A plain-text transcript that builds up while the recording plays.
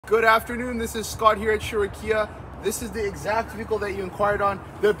Good afternoon, this is Scott here at Sherwood Kia. This is the exact vehicle that you inquired on,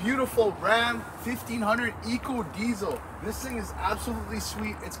 the beautiful Ram 1500 Eco Diesel. This thing is absolutely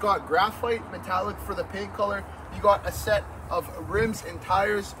sweet. It's got graphite metallic for the paint color. You got a set of rims and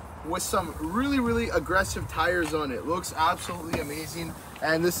tires with some really aggressive tires on it. Looks absolutely amazing,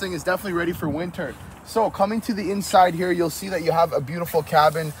 and this thing is definitely ready for winter. So coming to the inside here, you'll see that you have a beautiful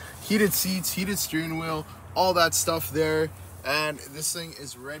cabin, heated seats, heated steering wheel, all that stuff there, and this thing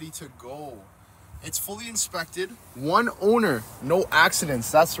is ready to go. It's fully inspected, one owner, no accidents,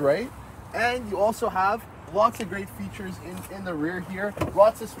 that's right. And you also have lots of great features in the rear here,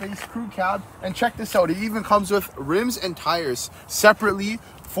 lots of space, crew cab, and check this out, it even comes with rims and tires separately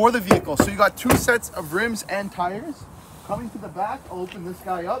for the vehicle. So you got two sets of rims and tires. Coming to the back, I'll open this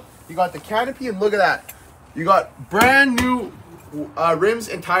guy up. You got the canopy, and look at that. You got brand new rims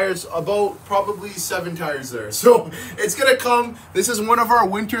and tires, about probably 7 tires there. So it's gonna come. This is one of our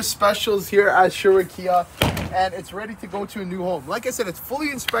winter specials here at Sherwood Kia, and it's ready to go to a new home. Like I said, it's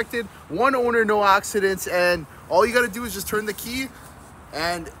fully inspected, one owner, no accidents, and all you gotta do is just turn the key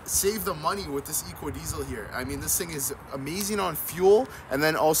and save the money with this Eco Diesel here. I mean, this thing is amazing on fuel, and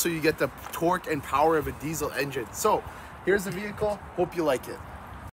then also you get the torque and power of a diesel engine. So here's the vehicle. Hope you like it.